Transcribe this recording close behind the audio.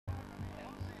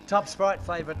Top Sprite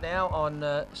favourite now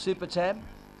on Super Tab.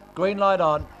 Green light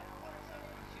on.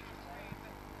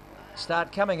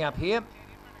 Start coming up here.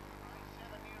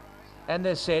 And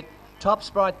they're set. Top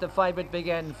Sprite, the favourite,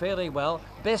 began fairly well.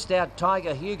 Best out,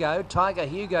 Tiger Hugo. Tiger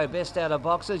Hugo, best out of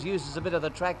boxes. Uses a bit of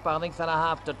the track by length and a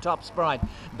half to Top Sprite.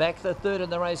 Back the third in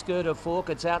the race, Gerda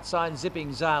Fork. It's outside Zipping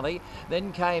Zali.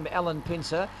 Then came Alan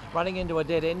Pincer, running into a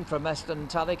dead end from Aston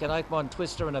Tulloch and Oakmont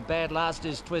Twister, and a bad last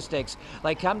is Twistex.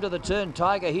 They come to the turn.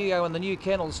 Tiger Hugo and the new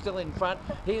kennel still in front.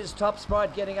 Here's Top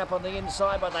Sprite getting up on the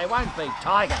inside, but they won't beat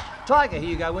Tiger. Tiger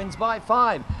Hugo wins by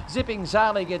 5. Zipping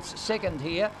Zali gets second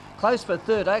here. Close for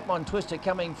third, Oakmont Twister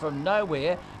coming from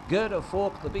nowhere. Gerda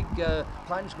Fork, the big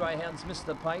plunge greyhounds missed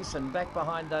the pace, and back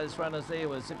behind those runners there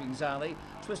was Zipping Zali.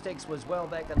 Twistex was well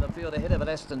back in the field ahead of it,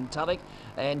 Aston Tulloch,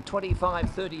 and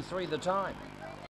 25.33 the time.